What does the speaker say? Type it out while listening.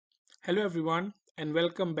Hello everyone and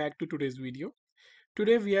welcome back to today's video.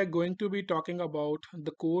 Today we are going to be talking about the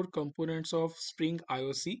core components of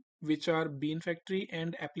SpringIOC, which are BeanFactory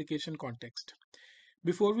and ApplicationContext.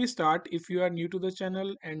 Before we start, if you are new to the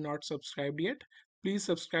channel and not subscribed yet, please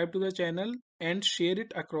subscribe to the channel and share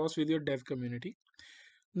it across with your dev community.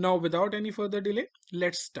 Now without any further delay,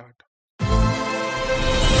 let's start.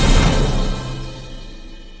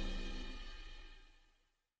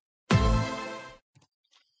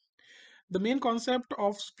 The main concept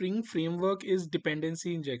of Spring framework is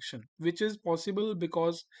dependency injection, which is possible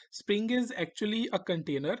because Spring is actually a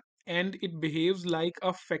container and it behaves like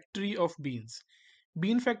a factory of beans.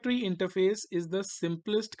 Bean factory interface is the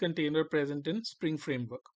simplest container present in Spring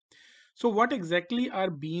framework. So what exactly are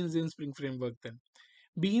beans in Spring framework then?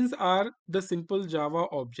 Beans are the simple Java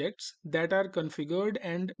objects that are configured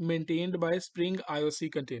and maintained by Spring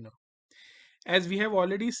IOC container. As we have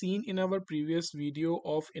already seen in our previous video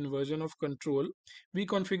of inversion of control, we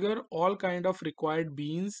configure all kind of required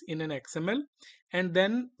beans in an XML, and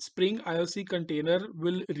then Spring IOC container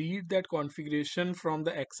will read that configuration from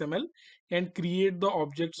the XML and create the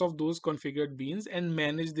objects of those configured beans and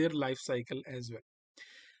manage their life cycle as well.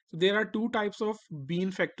 So there are two types of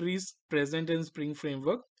bean factories present in Spring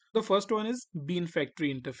framework. The first one is bean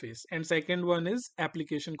factory interface and second one is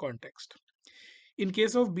application context. In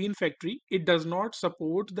case of Bean Factory, it does not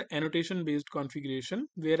support the annotation based configuration,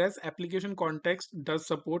 whereas application context does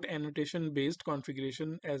support annotation based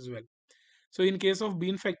configuration as well. So in case of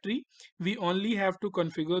Bean Factory, we only have to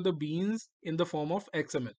configure the beans in the form of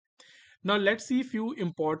XML. Now let's see few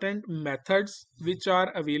important methods which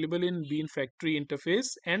are available in Bean Factory interface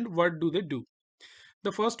and what do they do.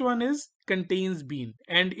 The first one is contains bean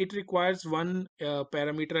and it requires one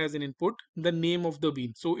parameter as an input, the name of the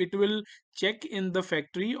bean. So it will check in the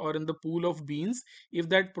factory or in the pool of beans if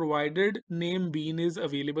that provided name bean is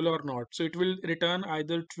available or not. So it will return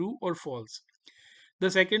either true or false. The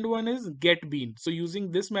second one is get bean. So using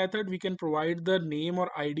this method, we can provide the name or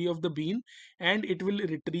ID of the bean and it will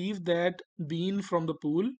retrieve that bean from the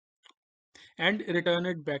pool and return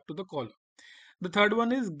it back to the caller. The third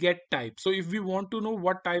one is get type. So if we want to know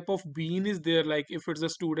what type of bean is there, like if it's a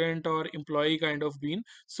student or employee kind of bean,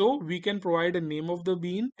 so we can provide a name of the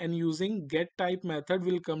bean and using get type method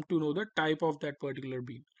will come to know the type of that particular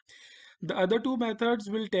bean. The other two methods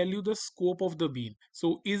will tell you the scope of the bean.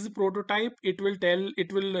 So is prototype, it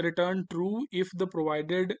will return true if the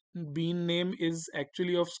provided bean name is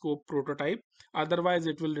actually of scope prototype. Otherwise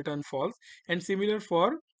it will return false. And similar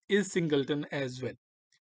for is singleton as well.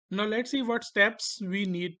 Now let's see what steps we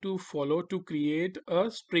need to follow to create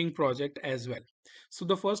a Spring project as well. So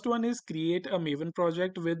the first one is create a Maven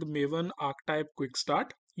project with Maven archetype quick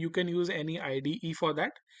start. You can use any IDE for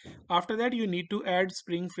that. After that, you need to add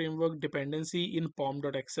Spring framework dependency in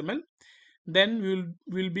pom.xml. Then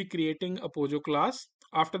we'll be creating a Pojo class.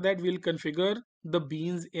 After that, we'll configure the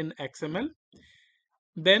beans in XML.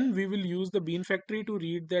 Then we will use the bean factory to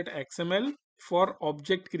read that XML for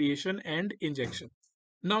object creation and injection.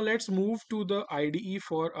 Now let's move to the IDE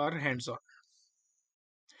for our hands-on.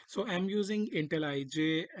 So I'm using Intel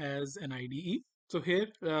IJ as an IDE. So here,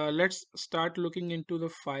 let's start looking into the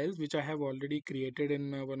files which I have already created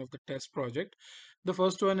in one of the test project. The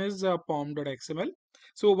first one is pom.xml.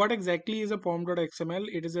 So what exactly is a pom.xml?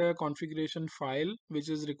 It is a configuration file which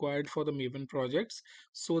is required for the Maven projects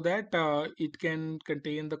so that it can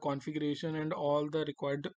contain the configuration and all the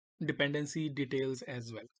required dependency details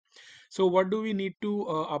as well. So what do we need to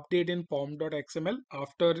update in pom.xml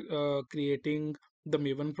after creating the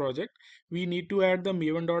Maven project? We need to add the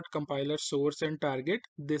maven.compiler source and target.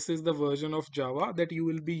 This is the version of Java that you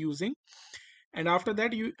will be using. And after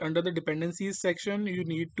that, you under the dependencies section, you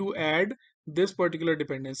need to add this particular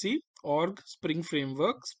dependency org spring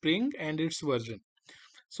framework spring and its version.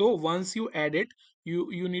 So once you add it,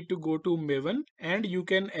 you need to go to Maven and you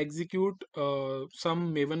can execute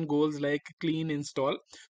some Maven goals like clean install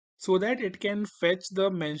so that it can fetch the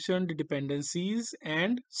mentioned dependencies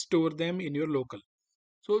and store them in your local.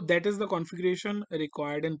 So that is the configuration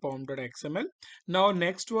required in pom.xml. Now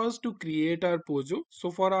next was to create our Pojo.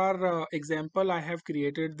 So for our example, I have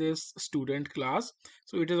created this student class.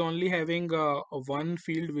 So it is only having one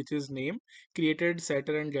field which is name, created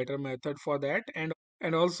setter and getter method for that, and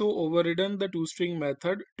also overridden the toString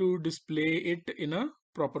method to display it in a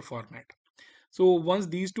proper format. So once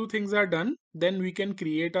these two things are done, then we can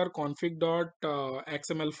create our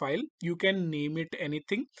config.xml file. You can name it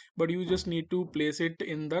anything, but you just need to place it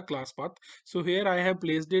in the class path. So here I have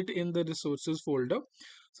placed it in the resources folder.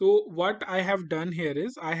 So what I have done here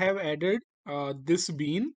is I have added this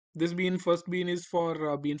bean This bean, first bean is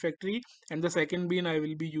for bean factory, and the second bean I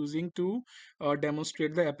will be using to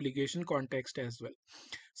demonstrate the application context as well.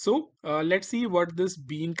 So let's see what this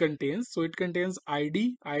bean contains. So it contains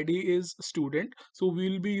ID. ID is student. So we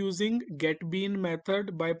will be using getBean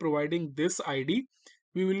method. By providing this ID,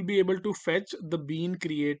 we will be able to fetch the bean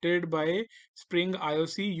created by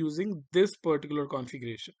SpringIOC using this particular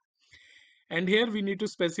configuration. And here we need to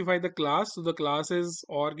specify the class. So the class is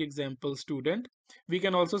org example student. We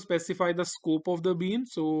can also specify the scope of the bean.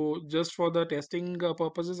 So just for the testing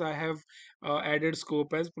purposes, I have added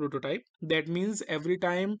scope as prototype. That means every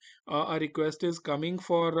time a request is coming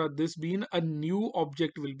for this bean, a new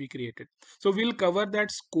object will be created. So we'll cover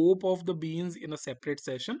that scope of the beans in a separate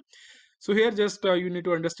session. So here just you need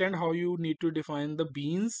to understand how you need to define the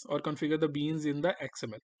beans or configure the beans in the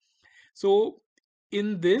XML. So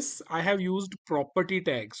in this, I have used property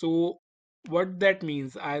tag. So what that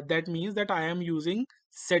means, that means that I am using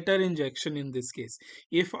setter injection in this case.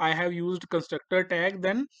 If I have used constructor tag,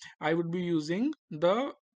 then I would be using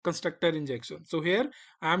the constructor injection. So here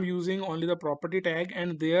I am using only the property tag,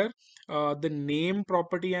 and there the name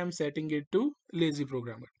property I am setting it to lazy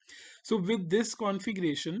programmer. So with this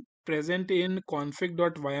configuration present in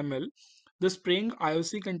config.yml, the Spring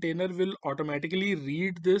IOC container will automatically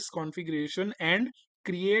read this configuration and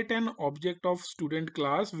create an object of student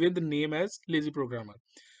class with name as lazy programmer.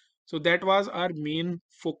 So that was our main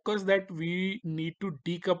focus, that we need to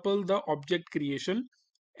decouple the object creation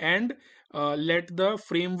and let the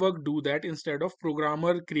framework do that instead of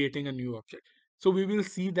programmer creating a new object. So we will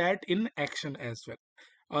see that in action as well.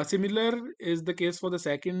 Similar is the case for the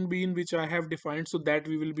second bean which I have defined, so that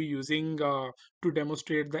we will be using to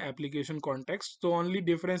demonstrate the application context. So only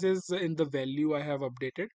difference is in the value I have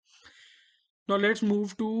updated. Now let's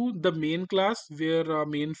move to the main class where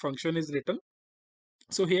main function is written.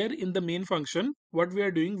 So here in the main function, what we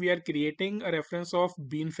are doing, we are creating a reference of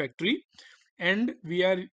bean factory, and we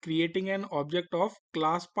are creating an object of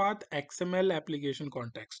class path XML application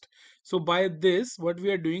context. So by this, what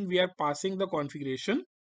we are doing, we are passing the configuration,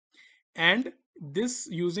 and this,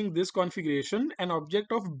 using this configuration, an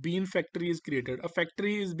object of bean factory is created. A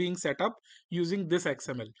factory is being set up using this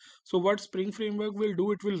XML. So what Spring Framework will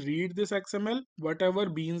do, it will read this XML, whatever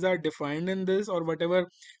beans are defined in this, or whatever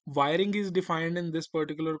wiring is defined in this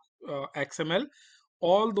particular XML,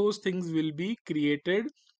 all those things will be created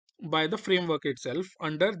by the framework itself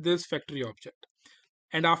under this factory object.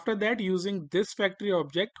 And after that, using this factory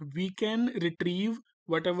object, we can retrieve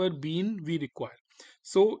whatever bean we require.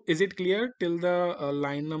 So is it clear till the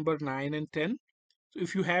line number 9 and 10? So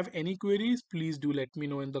if you have any queries, please do let me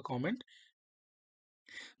know in the comment.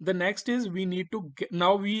 The next is, we need to get,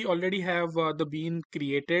 now we already have the bean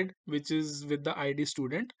created which is with the ID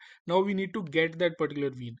student. Now we need to get that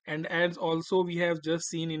particular bean, and as also we have just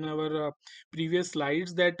seen in our previous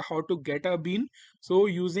slides that how to get a bean. So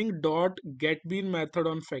using dot get bean method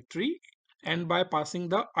on factory, and by passing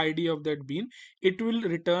the ID of that bean, it will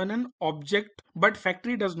return an object, but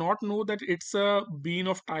factory does not know that it's a bean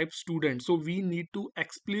of type student, so we need to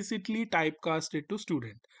explicitly typecast it to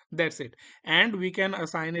student. That's it. And we can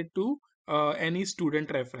assign it to any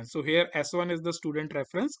student reference. So here S1 is the student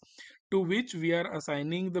reference to which we are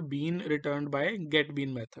assigning the bean returned by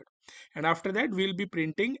getBean method. And after that, we'll be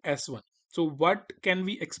printing S1. So what can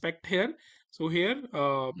we expect here? So here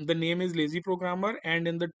the name is lazy programmer, and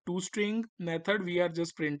in the toString method we are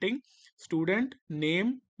just printing student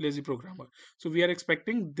name lazy programmer. So we are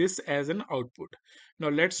expecting this as an output. Now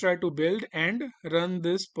let's try to build and run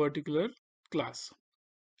this particular class.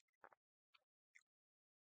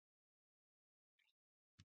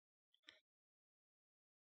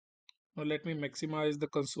 Now let me maximize the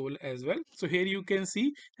console as well. So here you can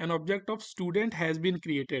see an object of student has been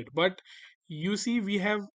created, but you see we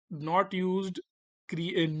have not used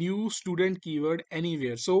a new student keyword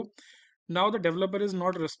anywhere. So now the developer is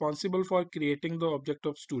not responsible for creating the object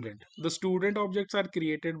of student. The student objects are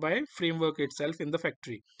created by framework itself in the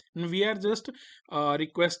factory, and we are just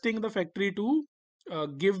requesting the factory to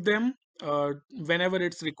give them whenever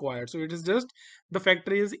it's required. So it is just the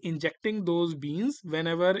factory is injecting those beans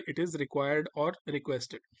whenever it is required or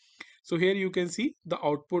requested. So here you can see the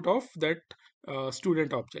output of that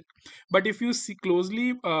student object. But if you see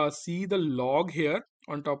closely, see the log here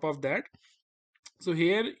on top of that. So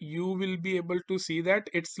here you will be able to see that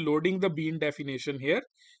it's loading the bean definition here.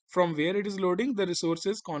 From where it is loading, the resource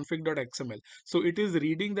is config.xml. So it is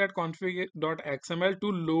reading that config.xml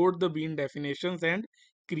to load the bean definitions and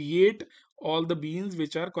create all the beans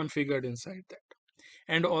which are configured inside that.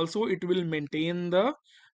 And also it will maintain the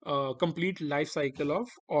complete life cycle of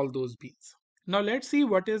all those beans. Now let's see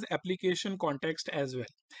what is application context as well.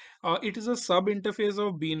 It is a sub interface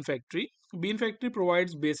of BeanFactory. BeanFactory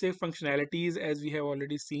provides basic functionalities as we have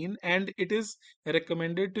already seen, and it is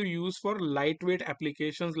recommended to use for lightweight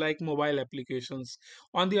applications like mobile applications.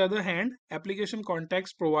 On the other hand, application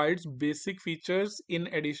context provides basic features in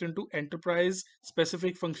addition to enterprise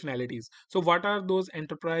specific functionalities. So what are those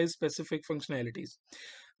enterprise specific functionalities?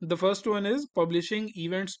 The first one is publishing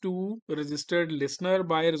events to registered listener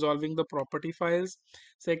by resolving the property files.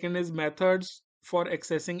 Second is methods for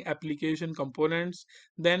accessing application components.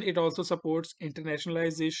 Then it also supports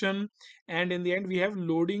internationalization. And in the end, we have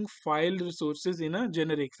loading file resources in a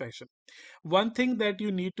generic fashion. One thing that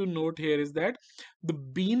you need to note here is that the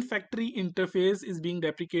Bean Factory interface is being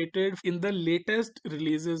deprecated in the latest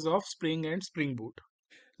releases of Spring and Spring Boot.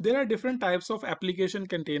 There are different types of application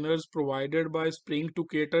containers provided by Spring to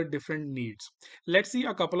cater different needs. Let's see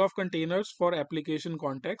a couple of containers for application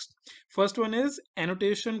context. First one is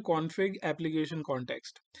annotation config application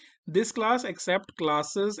context. This class accepts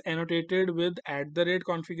classes annotated with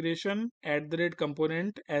 @configuration,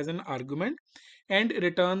 @component as an argument and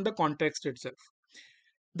return the context itself.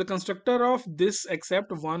 The constructor of this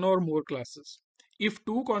accept one or more classes. If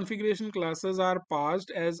two configuration classes are passed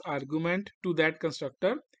as argument to that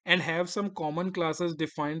constructor and have some common classes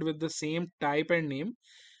defined with the same type and name,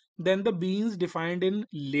 then the beans defined in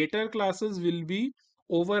later classes will be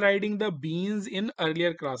overriding the beans in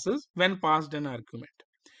earlier classes when passed an argument.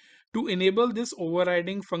 To enable this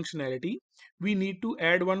overriding functionality, we need to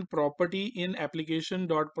add one property in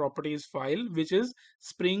application.properties file, which is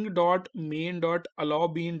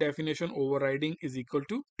spring.main.allowBean definition overriding is equal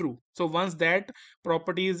to true. So once that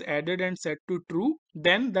property is added and set to true,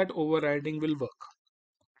 then that overriding will work.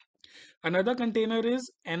 Another container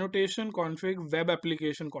is annotation config web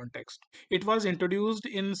application context. It was introduced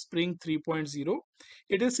in Spring 3.0.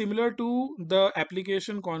 It is similar to the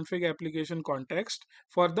application config application context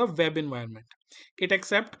for the web environment. It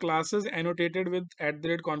accepts classes annotated with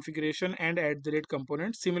 @configuration and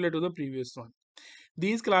 @component similar to the previous one.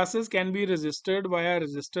 These classes can be registered via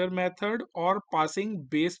register method or passing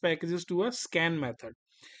base packages to a scan method.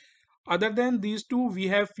 Other than these two, we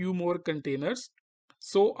have few more containers.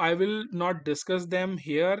 So I will not discuss them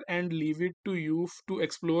here and leave it to you to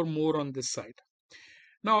explore more on this side.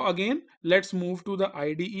 Now again, let's move to the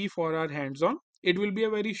IDE for our hands-on. It will be a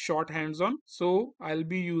very short hands-on. So I'll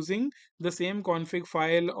be using the same config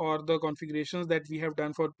file or the configurations that we have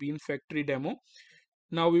done for Bean Factory demo.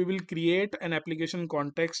 Now we will create an application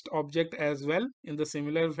context object as well in the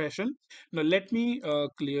similar fashion. Now let me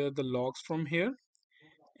clear the logs from here,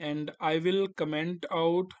 and I will comment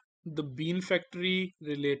out the Bean Factory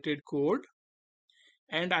related code,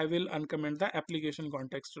 and I will uncomment the application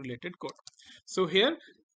context related code. So here,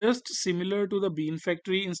 just similar to the Bean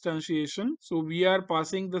Factory instantiation, so we are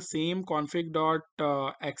passing the same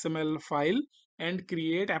config.xml file and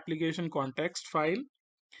create application context file,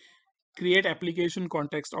 create application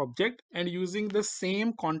context object, and using the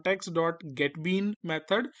same context.getBean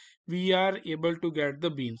method, we are able to get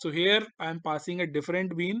the bean. So here I am passing a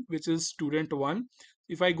different bean, which is student1.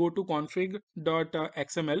 If I go to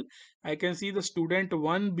config.xml, I can see the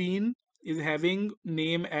student1 bean is having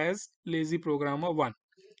name as lazy programmer 1.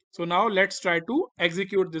 So now let's try to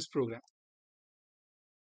execute this program.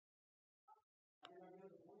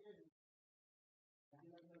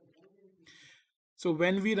 So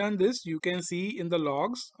when we run this, you can see in the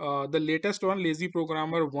logs, the latest one, lazy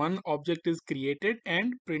programmer 1 object is created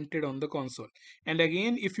and printed on the console. And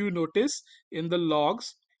again, if you notice in the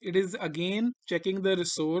logs, it is again checking the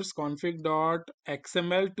resource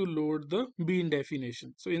config.xml to load the bean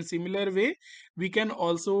definition. So in similar way, we can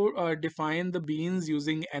also define the beans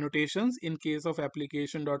using annotations in case of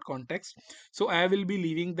application.context. So I will be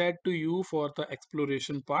leaving that to you for the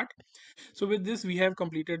exploration part. So with this, we have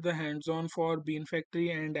completed the hands-on for Bean Factory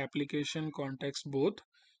and application context both.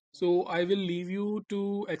 So I will leave you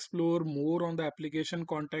to explore more on the application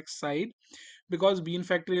context side because Bean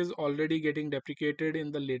Factory is already getting deprecated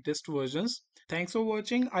in the latest versions. Thanks for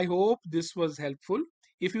watching. I hope this was helpful.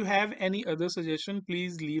 If you have any other suggestion,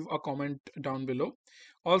 please leave a comment down below.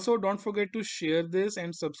 Also, don't forget to share this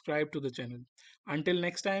and subscribe to the channel. Until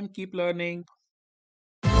next time, keep learning.